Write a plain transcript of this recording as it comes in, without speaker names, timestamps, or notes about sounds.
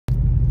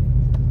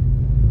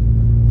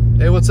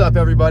Hey, what's up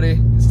everybody?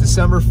 It's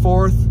December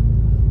 4th,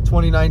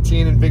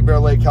 2019 in Big Bear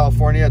Lake,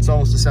 California. It's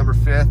almost December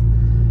 5th.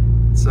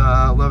 It's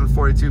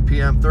 11:42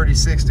 p.m.,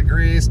 36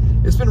 degrees.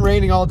 It's been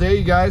raining all day,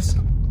 you guys.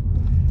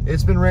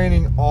 It's been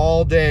raining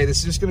all day. This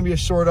is just gonna be a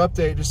short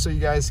update just so you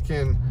guys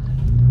can,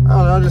 I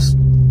don't know, just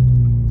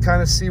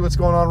kind of see what's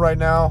going on right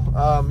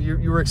now.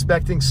 You were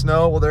expecting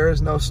snow. Well, there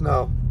is no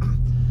snow.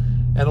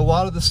 And a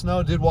lot of the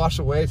snow did wash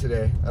away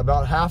today.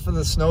 About half of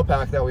the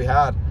snowpack that we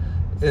had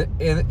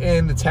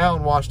in the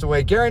town washed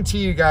away. Guarantee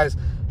you guys,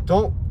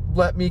 don't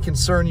let me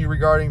concern you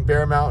regarding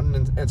Bear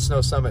Mountain and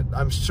Snow Summit.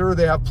 I'm sure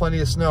they have plenty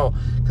of snow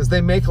because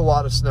they make a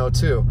lot of snow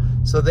too.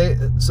 So they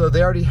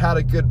already had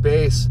a good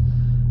base,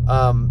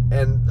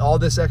 and all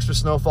this extra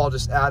snowfall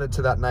just added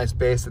to that nice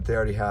base that they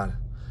already had.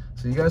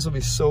 So you guys will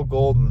be so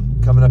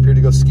golden coming up here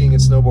to go skiing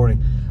and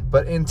snowboarding.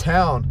 But in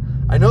town,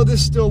 I know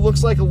this still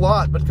looks like a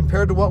lot, but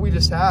compared to what we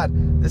just had,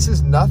 this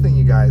is nothing,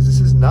 you guys. This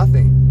is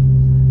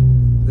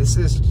nothing. This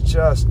is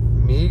just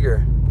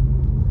meager,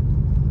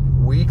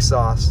 weak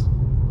sauce.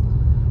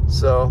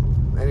 So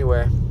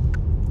anyway,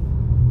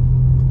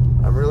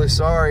 I'm really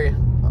sorry.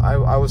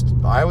 I was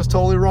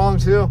totally wrong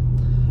too.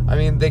 I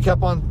mean, they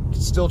kept on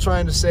still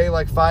trying to say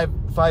like 5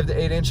 to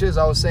 8 inches.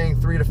 I was saying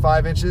 3 to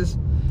 5 inches,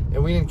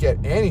 and we didn't get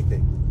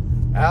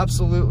anything.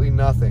 Absolutely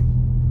nothing,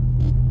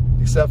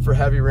 except for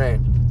heavy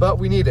rain. But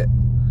we need it.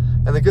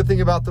 And the good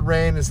thing about the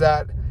rain is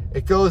that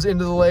it goes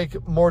into the lake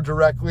more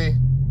directly.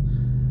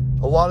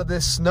 A lot of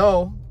this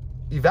snow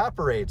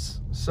evaporates,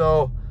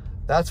 so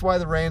that's why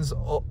the rain's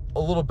a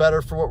little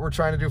better for what we're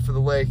trying to do for the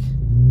lake.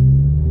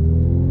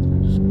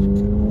 Just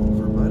get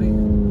over, buddy.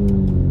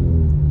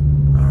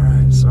 All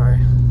right, sorry.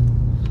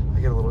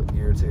 I get a little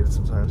irritated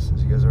sometimes,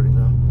 as you guys already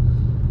know.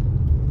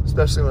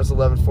 Especially when it's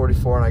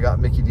 11:44 and I got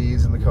Mickey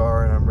D's in the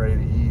car and I'm ready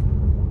to eat.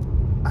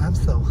 I'm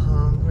so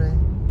hungry.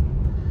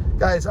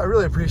 Guys, I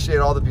really appreciate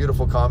all the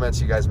beautiful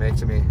comments you guys make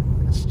to me.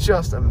 It's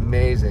just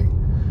amazing.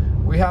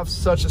 We have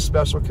such a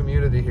special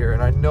community here,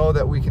 and I know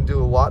that we can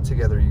do a lot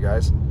together, you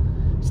guys.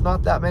 It's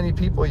not that many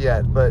people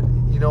yet, but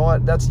you know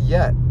what? That's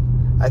yet.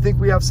 I think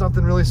we have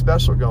something really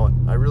special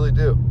going. I really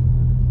do.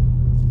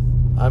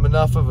 I'm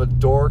enough of a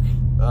dork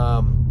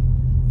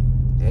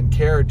and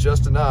care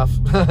just enough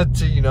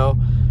to, you know,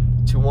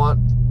 to want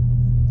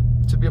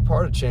to be a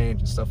part of change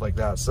and stuff like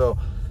that. So,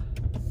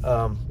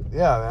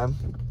 yeah, man.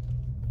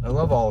 I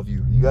love all of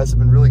you. You guys have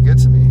been really good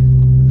to me.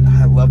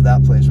 I love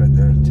that place right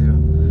there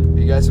too.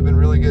 You guys have been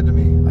really good to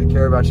me. I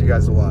care about you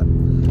guys a lot.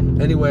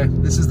 Anyway,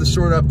 this is the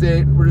short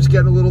update. We're just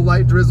getting a little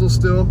light drizzle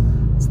still.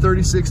 It's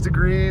 36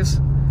 degrees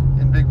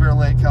in Big Bear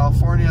Lake,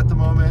 California at the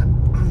moment,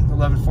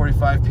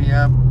 11:45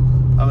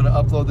 p.m. I'm gonna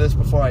upload this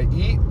before I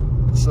eat,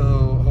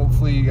 so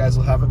hopefully you guys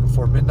will have it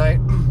before midnight.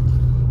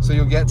 So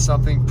you'll get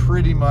something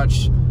pretty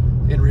much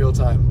in real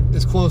time,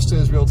 as close to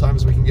as real time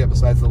as we can get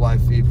besides the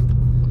live feed.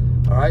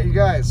 All right, you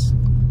guys.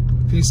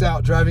 Peace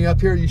out. Driving up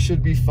here, you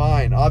should be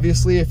fine.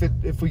 Obviously,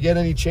 if we get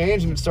any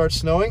change and it starts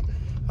snowing,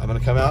 I'm gonna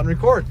come out and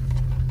record.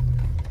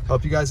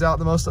 Help you guys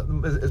out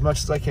as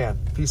much as I can.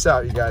 Peace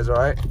out, you guys, all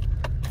right?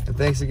 And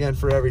thanks again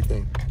for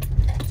everything.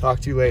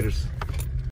 Talk to you later.